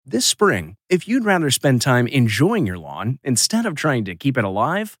This spring, if you'd rather spend time enjoying your lawn instead of trying to keep it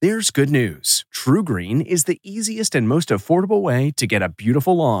alive, there's good news. TruGreen is the easiest and most affordable way to get a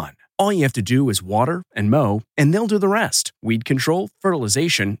beautiful lawn. All you have to do is water and mow, and they'll do the rest. Weed control,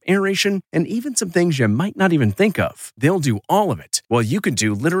 fertilization, aeration, and even some things you might not even think of. They'll do all of it, while you can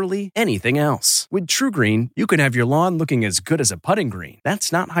do literally anything else. With TruGreen, you can have your lawn looking as good as a putting green.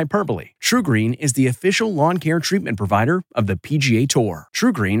 That's not hyperbole. TruGreen is the official lawn care treatment provider of the PGA Tour.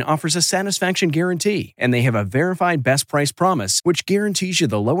 TruGreen offers a satisfaction guarantee, and they have a verified best price promise, which guarantees you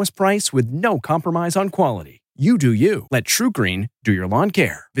the lowest price with no compromise on quality. You do you. Let TruGreen do your lawn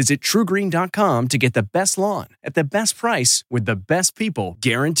care. Visit TruGreen.com to get the best lawn at the best price with the best people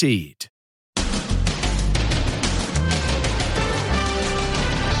guaranteed.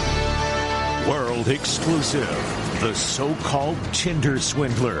 World exclusive. The so-called Tinder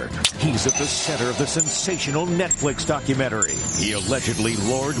swindler. He's at the center of the sensational Netflix documentary. He allegedly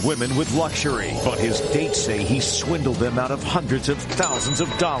lured women with luxury, but his dates say he swindled them out of hundreds of thousands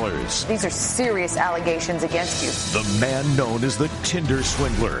of dollars. These are serious allegations against you. The man known as the Tinder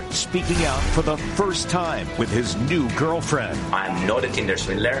swindler, speaking out for the first time with his new girlfriend. I'm not a Tinder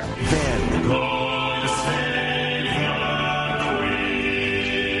swindler.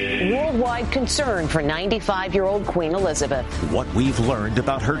 Worldwide concern for 95-year-old Queen Elizabeth. What we've learned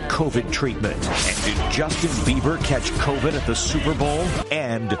about her COVID treatment. And did Justin Bieber catch COVID at the Super Bowl?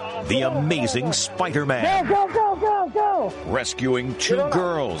 And the amazing Spider-Man. Go! Rescuing two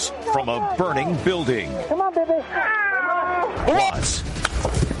girls from a burning building. Come on, baby. Plus,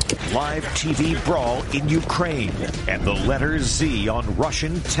 live TV brawl in Ukraine and the letter Z on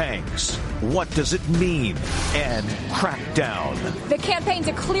Russian tanks. What does it mean? And crackdown. The campaign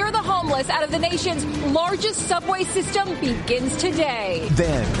to clear the homeless out of the nation's largest subway system begins today.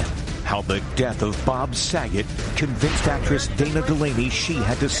 Then, how the death of Bob Saget convinced actress Dana Delaney she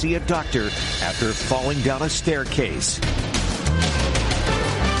had to see a doctor after falling down a staircase.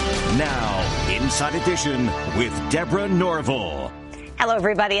 Now, Inside Edition with Deborah Norville. Hello,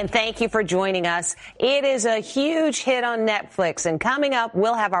 everybody, and thank you for joining us. It is a huge hit on Netflix, and coming up,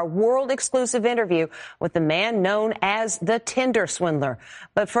 we'll have our world-exclusive interview with the man known as the Tinder swindler.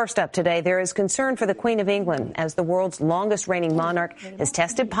 But first up today, there is concern for the Queen of England as the world's longest-reigning monarch has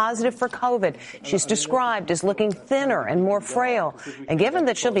tested positive for COVID. She's described as looking thinner and more frail. And given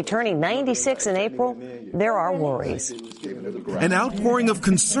that she'll be turning 96 in April, there are worries. An outpouring of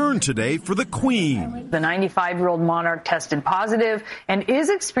concern today for the Queen. The 95-year-old monarch tested positive and is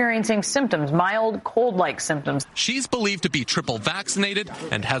experiencing symptoms, mild cold-like symptoms. She's believed to be triple vaccinated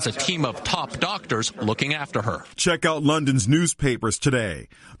and has a team of top doctors looking after her. Check out London's newspapers today.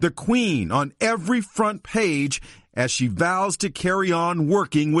 The Queen on every front page as she vows to carry on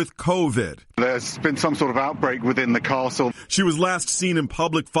working with COVID. There's been some sort of outbreak within the castle. She was last seen in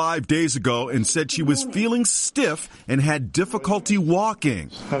public 5 days ago and said she was feeling stiff and had difficulty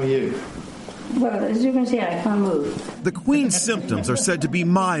walking. How are you? Well, as you can see, I can't move. The Queen's symptoms are said to be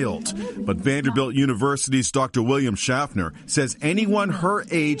mild, but Vanderbilt University's Dr. William Schaffner says anyone her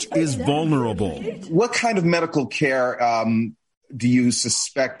age is vulnerable. What kind of medical care do you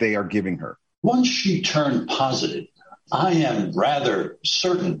suspect they are giving her? Once she turned positive, I am rather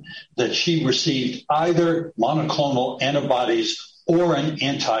certain that she received either monoclonal antibodies or an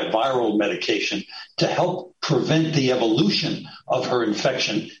antiviral medication to help prevent the evolution of her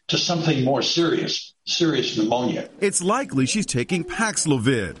infection to something more serious pneumonia. It's likely she's taking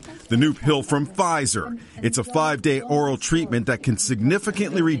Paxlovid, the new pill from Pfizer. It's a 5-day oral treatment that can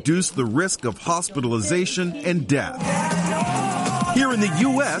significantly reduce the risk of hospitalization and death. Here in the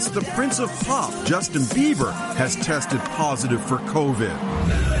U.S., the Prince of Pop, Justin Bieber, has tested positive for COVID.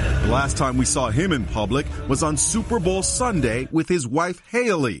 The last time we saw him in public was on Super Bowl Sunday with his wife,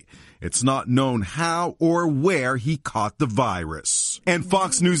 Haley. It's not known how or where he caught the virus. And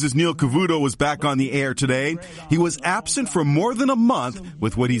Fox News' Neil Cavuto was back on the air today. He was absent for more than a month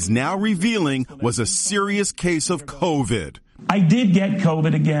with what he's now revealing was a serious case of COVID. I did get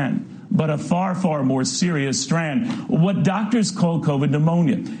COVID again, but a far, far more serious strand, what doctors call COVID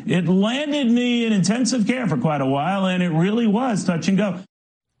pneumonia. It landed me in intensive care for quite a while, and it really was touch and go.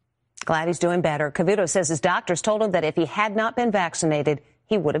 Glad he's doing better. Cavuto says his doctors told him that if he had not been vaccinated,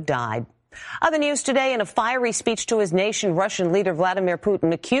 he would have died. Other news today, in a fiery speech to his nation, Russian leader Vladimir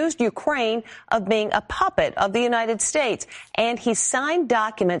Putin accused Ukraine of being a puppet of the United States. And he signed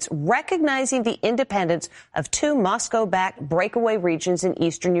documents recognizing the independence of 2 Moscow-backed breakaway regions in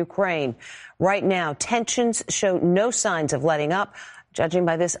eastern Ukraine. Right now, tensions show no signs of letting up, judging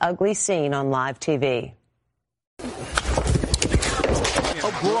by this ugly scene on live TV.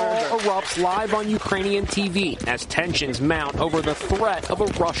 A brawl erupts live on Ukrainian TV as tensions mount over the threat of a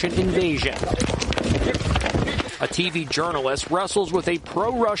Russian invasion. A TV journalist wrestles with a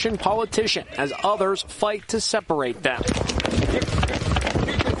pro-Russian politician as others fight to separate them.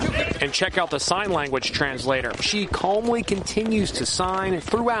 And check out the sign language translator. She calmly continues to sign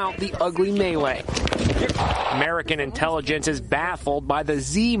throughout the ugly melee. American intelligence is baffled by the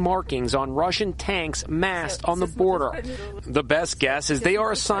Z markings on Russian tanks massed on the border. The best guess is they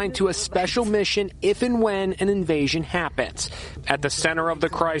are assigned to a special mission if and when an invasion happens. At the center of the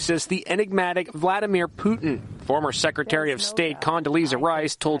crisis, the enigmatic Vladimir Putin. Former Secretary of State Condoleezza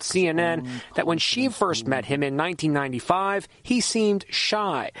Rice told CNN that when she first met him in 1995, he seemed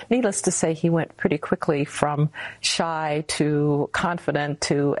shy. Needless to say, he went pretty quickly from shy to confident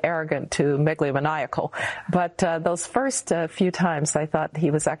to arrogant to megalomaniacal. But those first few times, I thought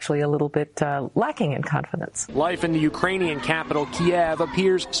he was actually a little bit lacking in confidence. Life in the Ukrainian capital, Kiev,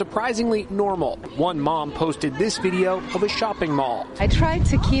 appears surprisingly normal. One mom posted this video of a shopping mall. I tried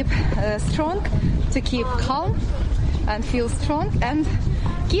to keep strong, to keep calm and feel strong and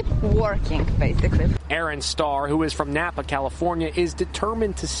keep working, basically. Aaron Starr, who is from Napa, California, is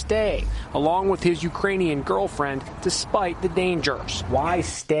determined to stay, along with his Ukrainian girlfriend, despite the dangers. Why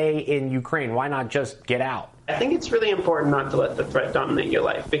stay in Ukraine? Why not just get out? I think it's really important not to let the threat dominate your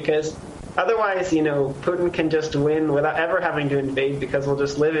life, because otherwise, Putin can just win without ever having to invade, because we'll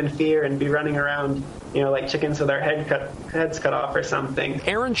just live in fear and be running around, like chickens with our heads cut off or something.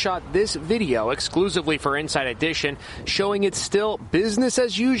 Aaron shot this video exclusively for Inside Edition, showing it's still business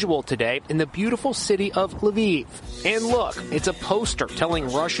as usual today in the beautiful city of Lviv. And look, it's a poster telling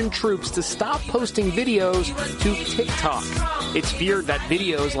Russian troops to stop posting videos to TikTok. It's feared that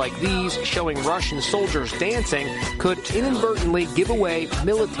videos like these showing Russian soldiers dancing could inadvertently give away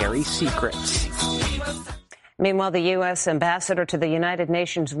military secrets. Meanwhile, the U.S. ambassador to the United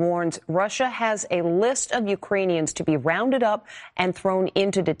Nations warns Russia has a list of Ukrainians to be rounded up and thrown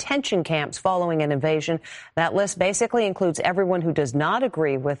into detention camps following an invasion. That list basically includes everyone who does not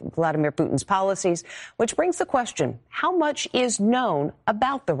agree with Vladimir Putin's policies, which brings the question, how much is known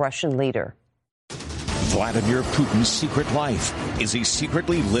about the Russian leader? Vladimir Putin's secret life. Is he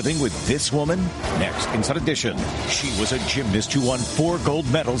secretly living with this woman? Next, Inside Edition. She was a gymnast who won 4 gold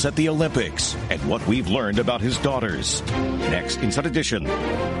medals at the Olympics. And what we've learned about his daughters. Next, Inside Edition.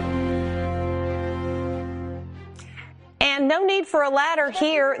 And no need for a ladder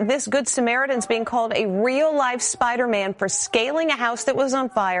here. This Good Samaritan's being called a real-life Spider-Man for scaling a house that was on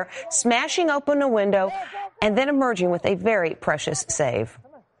fire, smashing open a window, and then emerging with a very precious save.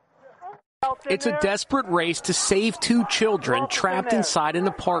 It's a desperate race to save 2 children trapped inside an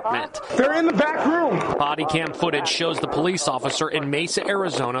apartment. They're in the back room. Body cam footage shows the police officer in Mesa,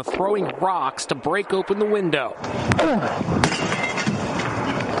 Arizona, throwing rocks to break open the window.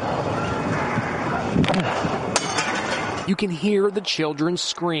 You can hear the children's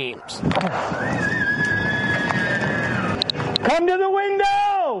screams. Come to the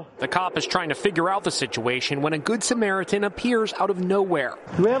window! The cop is trying to figure out the situation when a Good Samaritan appears out of nowhere.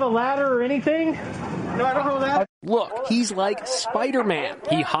 Do we have a ladder or anything? No, I don't have a ladder. Look, he's like Spider-Man.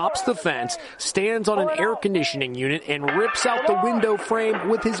 He hops the fence, stands on an air conditioning unit, and rips out the window frame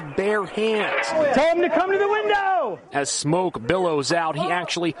with his bare hands. Tell him to come to the window! As smoke billows out, he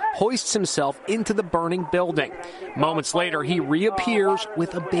actually hoists himself into the burning building. Moments later, he reappears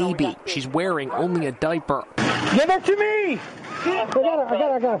with a baby. She's wearing only a diaper. Give it to me! I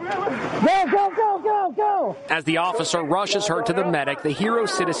got it. Go. As the officer rushes her to the medic, the hero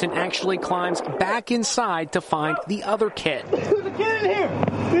citizen actually climbs back inside to find the other kid. There's a kid in here.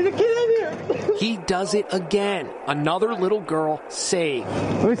 There's a kid in here. He does it again. Another little girl saved.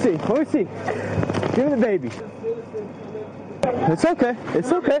 Let me see. Give me the baby. It's okay.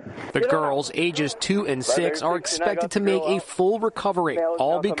 The girls, ages 2 and 6, are expected to make a full recovery,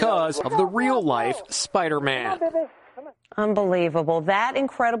 all because of the real-life Spider-Man. Unbelievable. That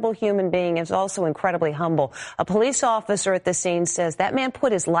incredible human being is also incredibly humble. A police officer at the scene says that man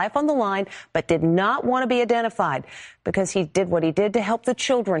put his life on the line but did not want to be identified because he did what he did to help the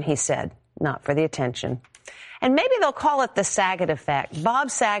children, he said, not for the attention. And maybe they'll call it the Saget effect.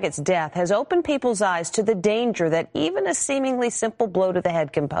 Bob Saget's death has opened people's eyes to the danger that even a seemingly simple blow to the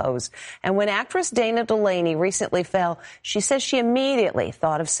head can pose. And when actress Dana Delaney recently fell, she says she immediately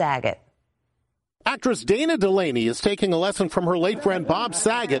thought of Saget. Actress Dana Delaney is taking a lesson from her late friend Bob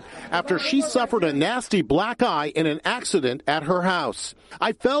Saget after she suffered a nasty black eye in an accident at her house.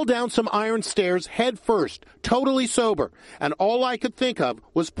 I fell down some iron stairs head first, totally sober, and all I could think of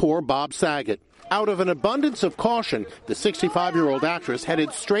was poor Bob Saget. Out of an abundance of caution, the 65-year-old actress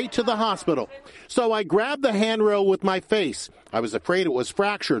headed straight to the hospital. So I grabbed the handrail with my face. I was afraid it was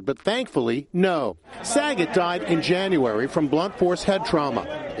fractured, but thankfully, no. Saget died in January from blunt force head trauma.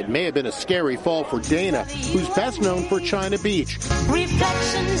 It may have been a scary fall for Dana, who's best known for China Beach.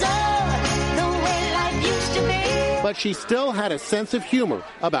 Reflections of the way life used to be. But she still had a sense of humor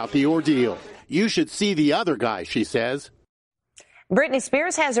about the ordeal. You should see the other guy, she says. Britney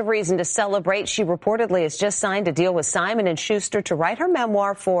Spears has a reason to celebrate. She reportedly has just signed a deal with Simon & Schuster to write her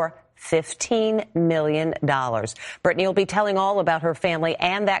memoir for $15 million. Britney will be telling all about her family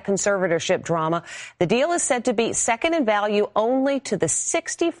and that conservatorship drama. The deal is said to be second in value only to the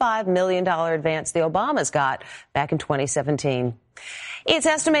 $65 million advance the Obamas got back in 2017. It's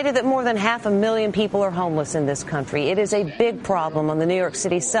estimated that more than 500,000 people are homeless in this country. It is a big problem on the New York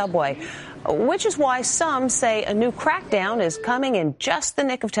City subway, which is why some say a new crackdown is coming in just the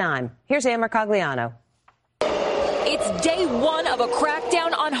nick of time. Here's Ann Mercogliano. It's day one of a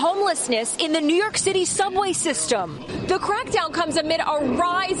crackdown on homelessness in the New York City subway system. The crackdown comes amid a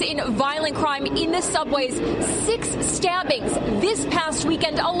rise in violent crime in the subways. 6 stabbings this past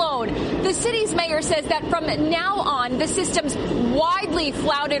weekend alone. The city's mayor says that from now on, the system's widely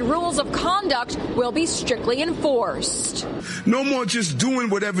flouted rules of conduct will be strictly enforced. No more just doing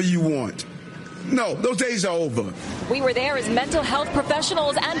whatever you want. No, those days are over. We were there as mental health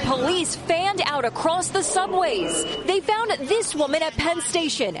professionals and police fanned out across the subways. They found this woman at Penn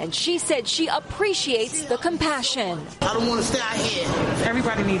Station, and she said she appreciates the compassion. I don't want to stay out here.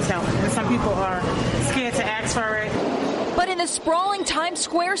 Everybody needs help, and some people are scared to ask for it. But in the sprawling Times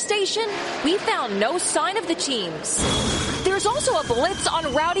Square station, we found no sign of the teams. There's also a blitz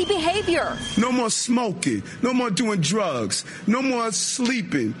on rowdy behavior. No more smoking, no more doing drugs, no more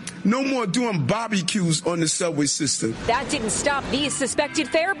sleeping, no more doing barbecues on the subway system. That didn't stop these suspected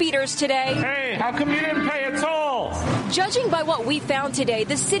fare beaters today. Hey, how come you didn't pay a toll? Judging by what we found today,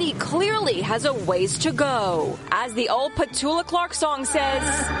 the city clearly has a ways to go. As the old Petula Clark song says,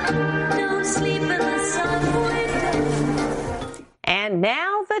 Don't sleep in the subway. And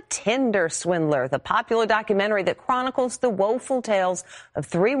now the Tinder Swindler, the popular documentary that chronicles the woeful tales of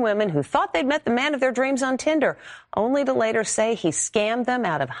 3 women who thought they'd met the man of their dreams on Tinder, only to later say he scammed them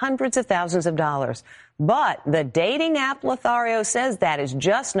out of hundreds of thousands of dollars. But the dating app Lothario says that is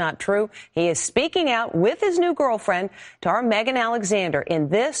just not true. He is speaking out with his new girlfriend to our Megan Alexander in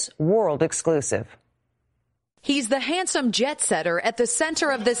this world exclusive. He's the handsome jet setter at the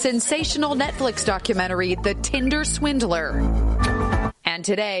center of the sensational Netflix documentary, The Tinder Swindler. And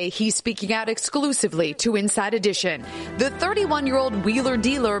today, he's speaking out exclusively to Inside Edition. The 31-year-old wheeler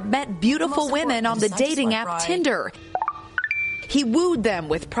dealer met beautiful women on the dating app Tinder. He wooed them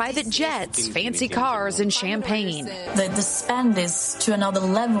with private jets, fancy cars, and champagne. The spend is to another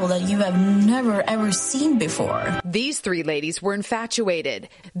level that you have never, ever seen before. These 3 ladies were infatuated.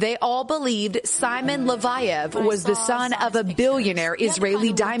 They all believed Simon Levayev was the son of a billionaire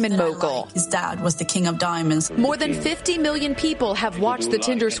Israeli diamond mogul. His dad was the king of diamonds. More than 50 million people have watched The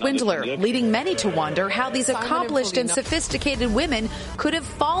Tinder Swindler, leading many to wonder how these accomplished and sophisticated women could have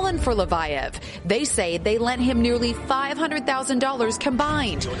fallen for Levayev. They say they lent him nearly $500,000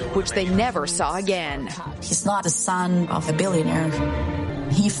 combined, which they never saw again. He's not the son of a billionaire.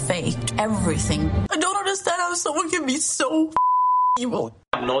 He faked everything. I don't understand how someone can be so evil.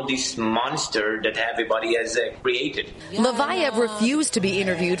 I'm not this monster that everybody has created. Levayev refused to be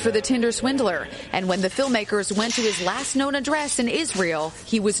interviewed for The Tinder Swindler, and when the filmmakers went to his last known address in Israel,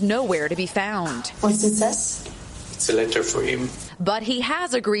 he was nowhere to be found. What's it says? It's a letter for him. But he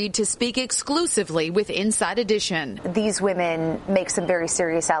has agreed to speak exclusively with Inside Edition. These women make some very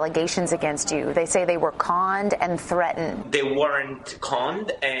serious allegations against you. They say they were conned and threatened. They weren't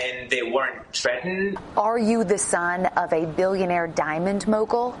conned and they weren't threatened. Are you the son of a billionaire diamond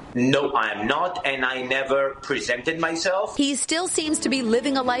mogul? No, I am not, and I never presented myself. He still seems to be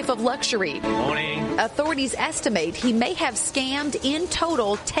living a life of luxury. Good morning. Authorities estimate he may have scammed in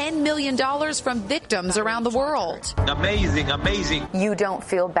total $10 million from victims around the world. Amazing, amazing. You don't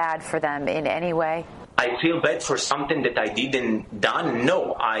feel bad for them in any way? I feel bad for something that I didn't done.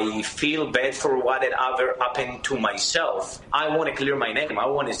 No, I feel bad for what had ever happened to myself. I want to clear my name. I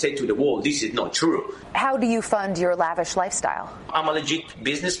want to say to the world, this is not true. How do you fund your lavish lifestyle? I'm a legit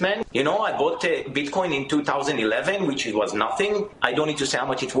businessman. You know, I bought Bitcoin in 2011, which was nothing. I don't need to say how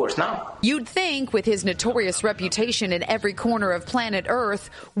much it's worth now. You'd think with his notorious reputation in every corner of planet Earth,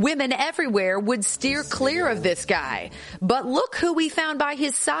 women everywhere would steer clear of this guy. But look who we found by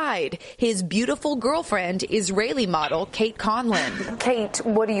his side, his beautiful girlfriend, Israeli model Kate Conlon. Kate,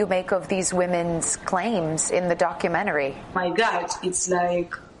 what do you make of these women's claims in the documentary? My God, it's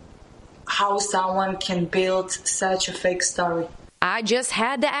like how someone can build such a fake story. I just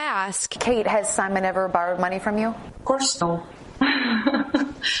had to ask. Kate, has Simon ever borrowed money from you? Of course no.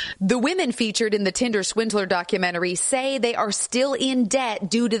 The women featured in the Tinder Swindler documentary say they are still in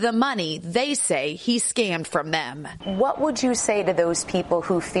debt due to the money they say he scammed from them. What would you say to those people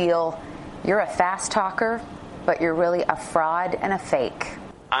who feel you're a fast talker, but you're really a fraud and a fake?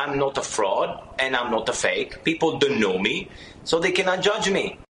 I'm not a fraud and I'm not a fake. People don't know me, so they cannot judge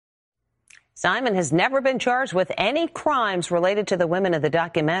me. Simon has never been charged with any crimes related to the women of the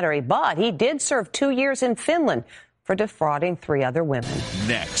documentary, but he did serve 2 years in Finland for defrauding 3 other women.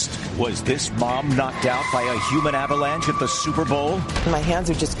 Next, was this mom knocked out by a human avalanche at the Super Bowl? My hands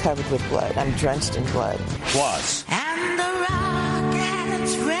are just covered with blood. I'm drenched in blood. Plus, And the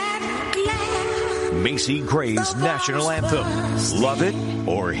rocket's red glare. Macy Gray's national anthem. Love it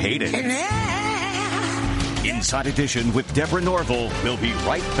or hate it? Inside Edition with Deborah Norville. We'll be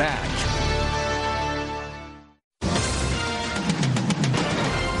right back.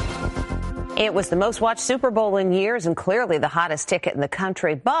 It was the most watched Super Bowl in years and clearly the hottest ticket in the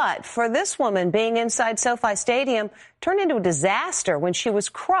country. But for this woman, being inside SoFi Stadium turned into a disaster when she was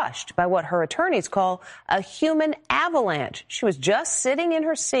crushed by what her attorneys call a human avalanche. She was just sitting in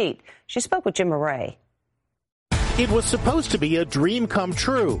her seat. She spoke with Jim Murray. It was supposed to be a dream come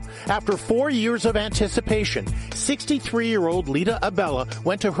true. After 4 years of anticipation, 63-year-old Lita Abella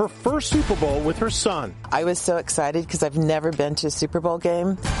went to her first Super Bowl with her son. I was so excited because I've never been to a Super Bowl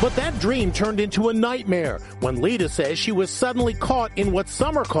game. But that dream turned into a nightmare when Lita says she was suddenly caught in what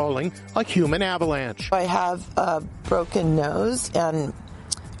some are calling a human avalanche. I have a broken nose and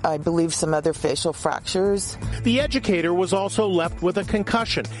I believe some other facial fractures. The educator was also left with a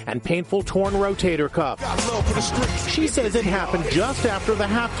concussion and painful torn rotator cuff. She says it happened just after the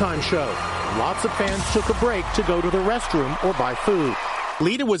halftime show. Lots of fans took a break to go to the restroom or buy food.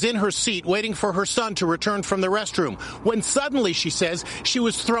 Lita was in her seat waiting for her son to return from the restroom when suddenly, she says, she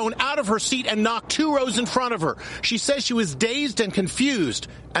was thrown out of her seat and knocked 2 rows in front of her. She says she was dazed and confused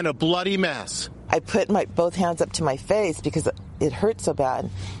and a bloody mess. I put both hands up to my face because it hurt so bad,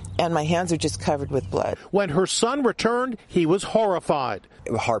 and my hands are just covered with blood. When her son returned, he was horrified.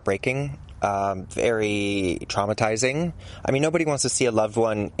 Heartbreaking. Very traumatizing. I mean, nobody wants to see a loved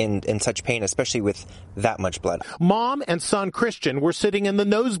one in such pain, especially with that much blood. Mom and son Christian were sitting in the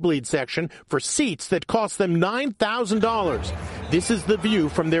nosebleed section for seats that cost them $9,000. This is the view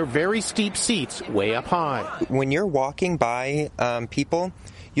from their very steep seats way up high. When you're walking by people,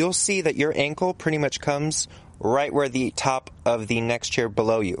 you'll see that your ankle pretty much comes right where the top of the next chair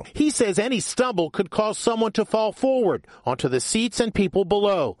below you. He says any stumble could cause someone to fall forward onto the seats and people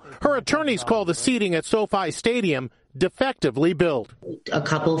below. Her attorneys call the seating at SoFi Stadium defectively built. A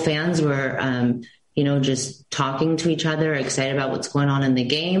couple fans were, just talking to each other, excited about what's going on in the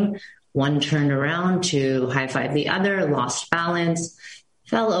game. One turned around to high-five the other, lost balance,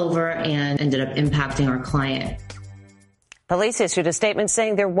 fell over, and ended up impacting our client. Police issued a statement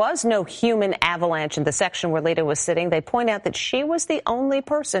saying there was no human avalanche in the section where Lita was sitting. They point out that she was the only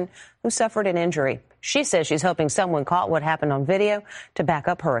person who suffered an injury. She says she's hoping someone caught what happened on video to back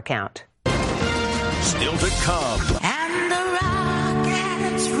up her account. Still to come. And the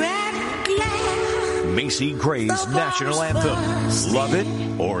rocket's red glare. Macy Gray's national anthem. Love it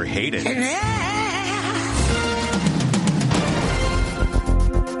or hate it?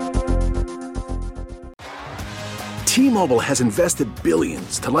 T-Mobile has invested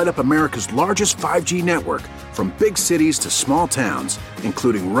billions to light up America's largest 5G network, from big cities to small towns,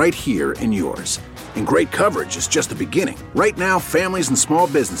 including right here in yours. And great coverage is just the beginning. Right now, families and small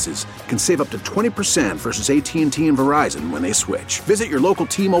businesses can save up to 20% versus AT&T and Verizon when they switch. Visit your local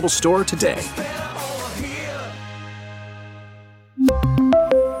T-Mobile store today.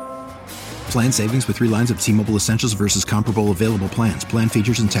 Plan savings with 3 lines of T-Mobile Essentials versus comparable available plans. Plan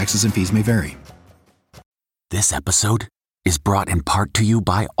features and taxes and fees may vary. This episode is brought in part to you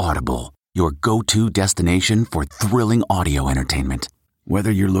by Audible, your go-to destination for thrilling audio entertainment. Whether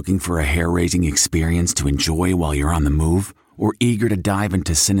you're looking for a hair-raising experience to enjoy while you're on the move or eager to dive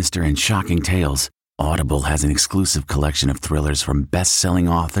into sinister and shocking tales, Audible has an exclusive collection of thrillers from best-selling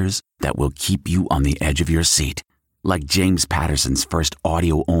authors that will keep you on the edge of your seat. Like James Patterson's first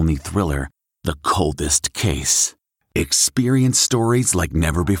audio-only thriller, The Coldest Case. Experience stories like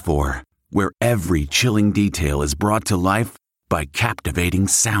never before, where every chilling detail is brought to life by captivating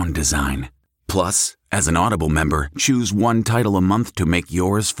sound design. Plus, as an Audible member, choose 1 title a month to make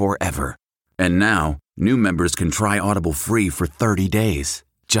yours forever. And now, new members can try Audible free for 30 days.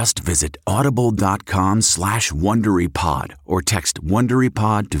 Just visit audible.com/WonderyPod or text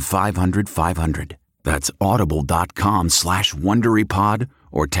WonderyPod to 500-500. That's audible.com/WonderyPod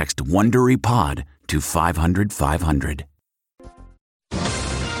or text WonderyPod to 500-500.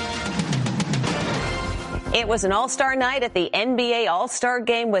 It was an all-star night at the NBA All-Star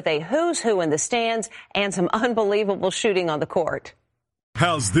Game with a who's who in the stands and some unbelievable shooting on the court.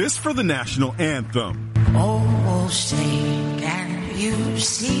 How's this for the national anthem? Oh, say, can you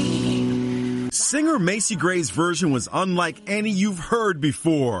see? Singer Macy Gray's version was unlike any you've heard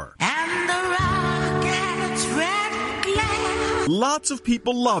before. And the rocket's red glare. Lots of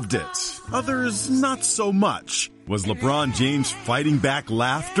people loved it. Others not so much. Was LeBron James fighting back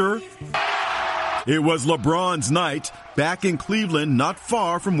laughter? It was LeBron's night, back in Cleveland, not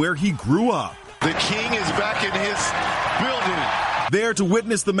far from where he grew up. The king is back in his building. There to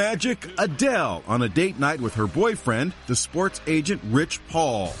witness the magic, Adele on a date night with her boyfriend, the sports agent Rich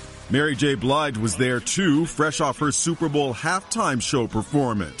Paul. Mary J. Blige was there too, fresh off her Super Bowl halftime show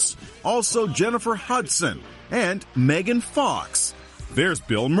performance. Also Jennifer Hudson and Megan Fox. There's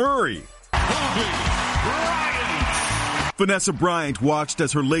Bill Murray. Vanessa Bryant watched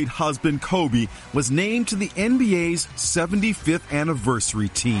as her late husband, Kobe, was named to the NBA's 75th anniversary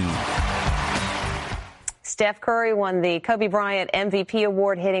team. Steph Curry won the Kobe Bryant MVP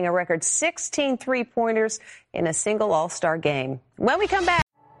award, hitting a record 16 three-pointers in a single All-Star game. When we come back.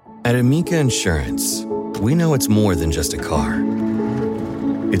 At Amica Insurance, we know it's more than just a car.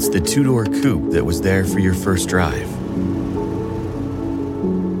 It's the two-door coupe that was there for your first drive.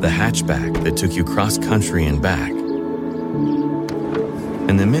 The hatchback that took you cross-country and back.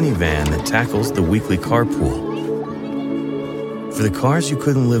 And the minivan that tackles the weekly carpool. For the cars you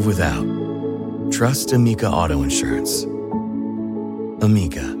couldn't live without, trust Amica Auto Insurance.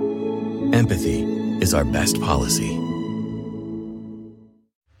 Amica. Empathy is our best policy.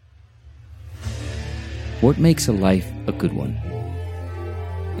 What makes a life a good one?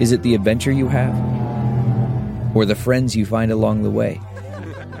 Is it the adventure you have? Or the friends you find along the way?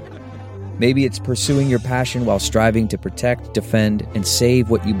 Maybe it's pursuing your passion while striving to protect, defend, and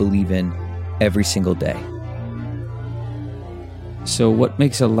save what you believe in every single day. So what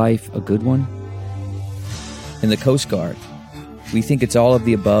makes a life a good one? In the Coast Guard, we think it's all of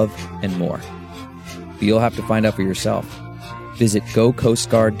the above and more. But you'll have to find out for yourself. Visit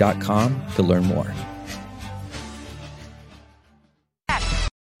gocoastguard.com to learn more.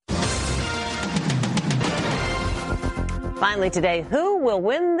 Finally today, who will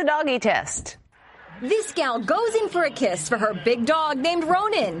win the doggy test? This gal goes in for a kiss for her big dog named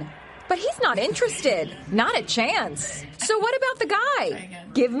Ronan. But he's not interested. Not a chance. So what about the guy?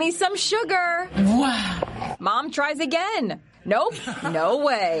 Give me some sugar. Wow. Mom tries again. Nope. No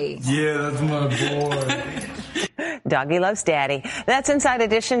way. Yeah, that's my boy. Doggy loves daddy. That's Inside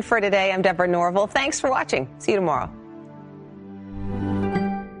Edition for today. I'm Deborah Norville. Thanks for watching. See you tomorrow.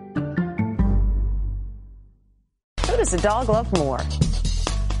 Who does a dog love more?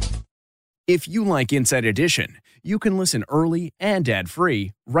 If you like Inside Edition, you can listen early and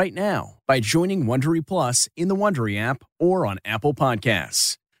ad-free right now by joining Wondery Plus in the Wondery app or on Apple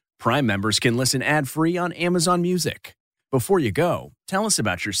Podcasts. Prime members can listen ad-free on Amazon Music. Before you go, tell us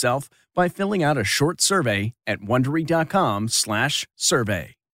about yourself by filling out a short survey at Wondery.com/survey.